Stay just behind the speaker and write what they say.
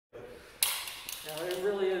Now, it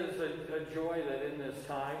really is a joy that in this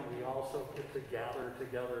time we also get to gather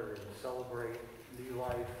together and celebrate new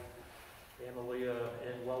life, Annaliah,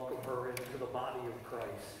 and welcome her into the body of Christ.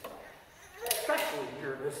 Especially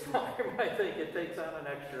during this time, I think it takes on an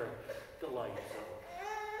extra delight.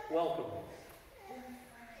 So, welcome.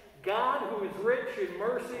 God, who is rich in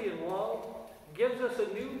mercy and love, gives us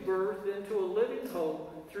a new birth into a living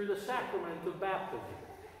hope through the sacrament of baptism.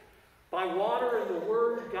 By water and the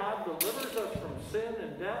Word, God delivers us from sin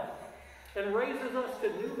and death and raises us to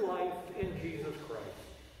new life in Jesus Christ.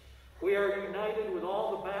 We are united with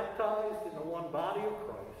all the baptized in the one body of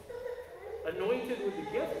Christ, anointed with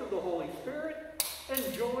the gift of the Holy Spirit,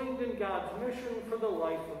 and joined in God's mission for the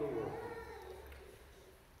life of the world.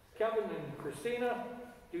 Kevin and Christina,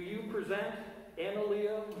 do you present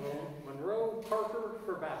Annaliah Monroe Parker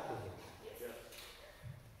for baptism? Yes.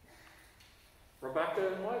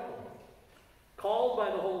 Rebecca and Michael, called by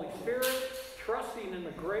the Holy Spirit, trusting in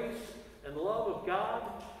the grace and love of God,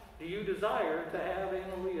 do you desire to have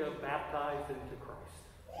Annaliah baptized into Christ?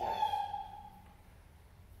 Yes.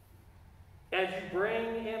 As you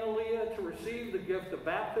bring Annaliah to receive the gift of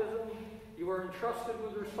baptism, you are entrusted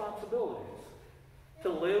with responsibilities to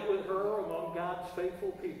live with her among God's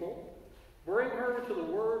faithful people, bring her to the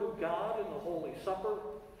Word of God in the Holy Supper,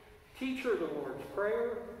 teach her the Lord's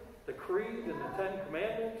Prayer, the Creed, and the Ten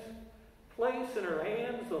Commandments, place in her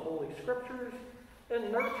hands the Holy Scriptures,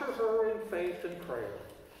 and nurture her in faith and prayer,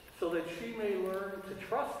 so that she may learn to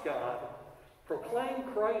trust God, proclaim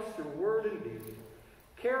Christ through word and deed,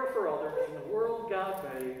 care for others in the world God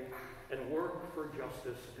made, and work for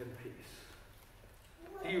justice and peace.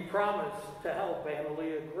 Do you promise to help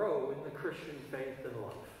Annaliah grow in the Christian faith and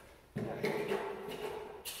love?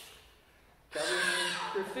 Kevin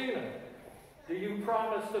and Christina, do you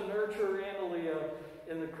promise to nurture Annaliah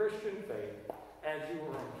in the Christian faith as you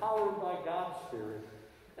are empowered by God's Spirit,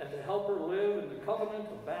 and to help her live in the covenant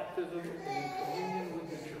of baptism and in communion with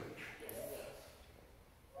the church?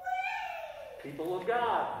 People of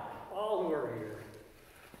God, all who are here,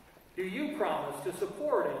 do you promise to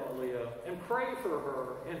support Annaliah and pray for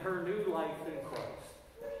her in her new life in Christ?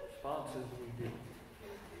 Response is we do.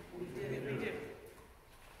 We do.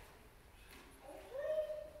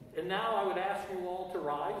 And now I would ask you all to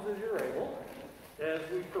rise as you're able as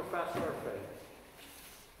we profess our faith.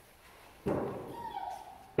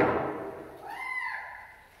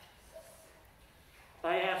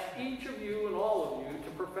 I ask each of you and all of you to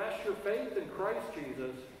profess your faith in Christ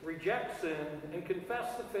Jesus, reject sin, and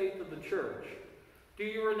confess the faith of the church. Do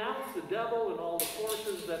you renounce the devil and all the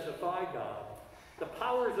forces that defy God, the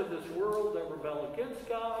powers of this world that rebel against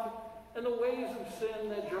God, and the ways of sin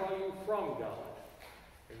that draw you from God?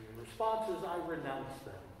 And your response is, I renounce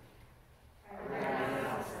them. I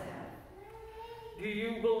renounce them. Do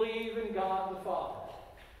you believe in God the Father?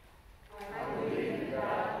 I believe in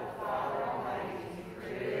God the Father Almighty,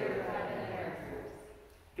 creator of heaven and earth.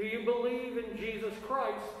 Do you believe in Jesus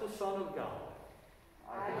Christ, the Son of God?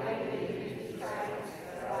 I believe in Jesus Christ,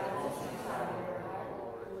 the Son of our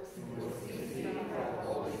Lord, who was conceived of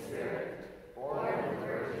the Holy Spirit, born of the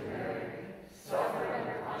Virgin Mary, suffered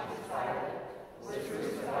under Pontius Pilate, was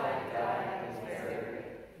crucified, died, and was buried.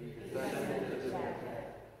 He descended into the dead.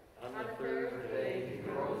 On the third day he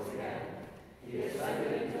rose again. He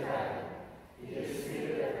ascended into heaven. He is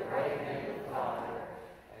seated at the right hand of the Father,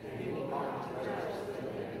 and he will come to judge the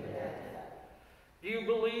living and the dead. Do you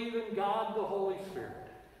believe in God the Holy Spirit?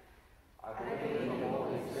 I believe in the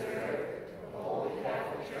Holy Spirit, the Holy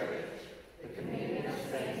Catholic Church, the communion of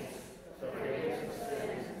saints, the forgiveness of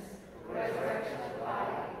sins, the resurrection of the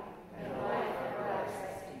body, and the life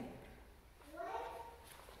everlasting.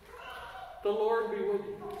 The Lord be with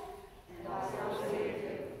you. And also with you.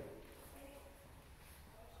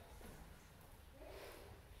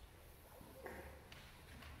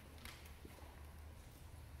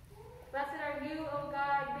 Blessed are you, O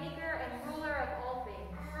God, maker and ruler of all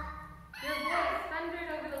things. Your voice thundered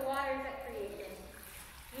over the waters at creation.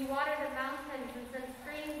 You water the mountains and send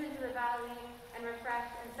streams into the valley and refresh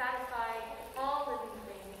and satisfy all living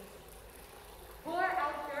things. Pour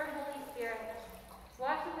out your Holy Spirit.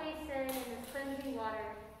 Wash away sin in his cleansing water.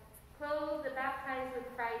 Clothe the baptized with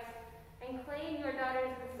Christ and claim your daughters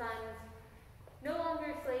and sons, no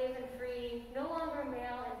longer slave and free, no longer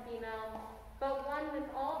male and female, but one with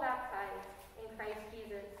all baptized in Christ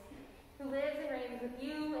Jesus, who lives and reigns with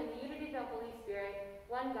you in the unity of the Holy Spirit,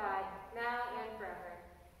 one God, now and forever.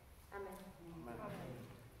 Amen. Amen.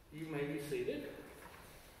 You may be seated.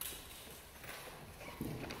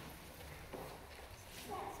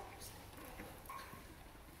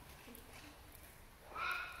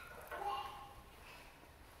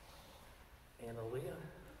 Annaliah,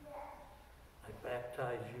 I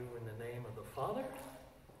baptize you in the name of the Father,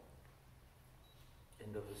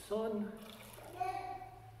 and of the Son,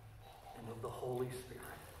 and of the Holy Spirit.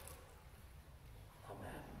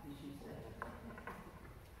 Amen.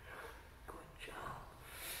 Good job.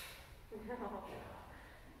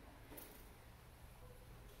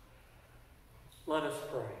 Let us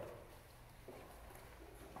pray.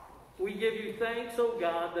 We give you thanks, O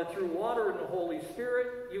God, that through water and the Holy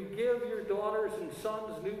Spirit you give your daughters and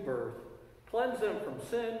sons new birth, cleanse them from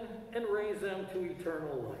sin, and raise them to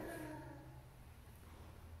eternal life.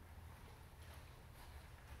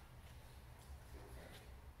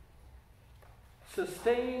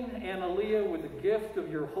 Sustain Annaliah with the gift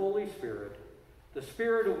of your Holy Spirit, the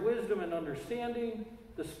spirit of wisdom and understanding,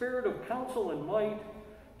 the spirit of counsel and might,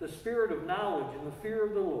 the spirit of knowledge and the fear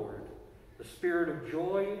of the Lord, the spirit of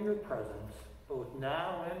joy in your presence, both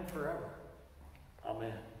now and forever.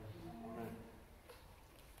 Amen.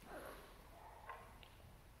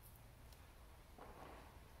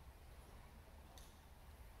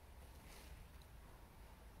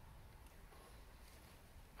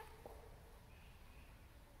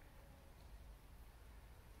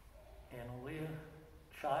 Annaliah,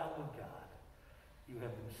 child of God, you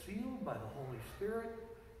have been sealed by the Holy Spirit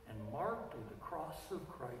and marked with the cross of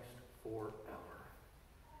Christ forever.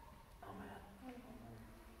 Amen.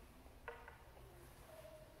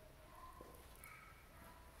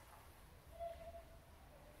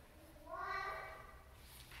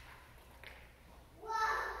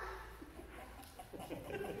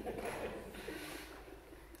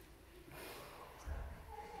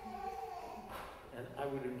 And I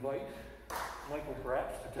would invite Michael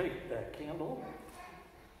perhaps to take that candle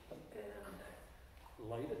and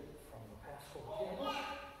light it from the paschal candle.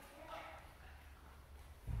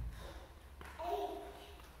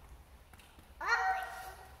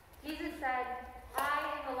 Jesus said, I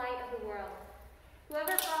am the light of the world.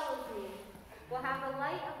 Whoever follows me will have the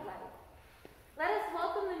light of life. Let us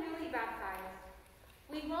welcome the newly baptized.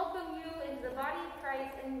 We welcome you into the body of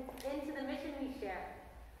Christ and into the mission we share.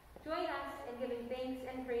 Join us in giving thanks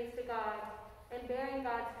and praise to God and bearing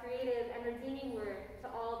God's creative and redeeming word to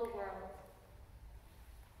all the world.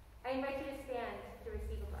 I invite you to stand to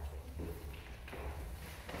receive a blessing.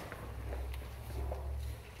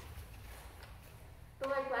 The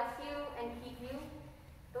Lord bless you and keep you.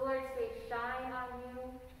 The Lord's face shine on you.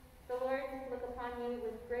 The Lord look upon you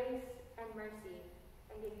with grace and mercy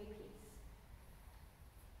and give you peace.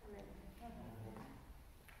 Amen.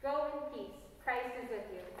 Go in peace. Christ is with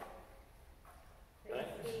you.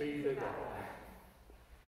 Thanks be to God.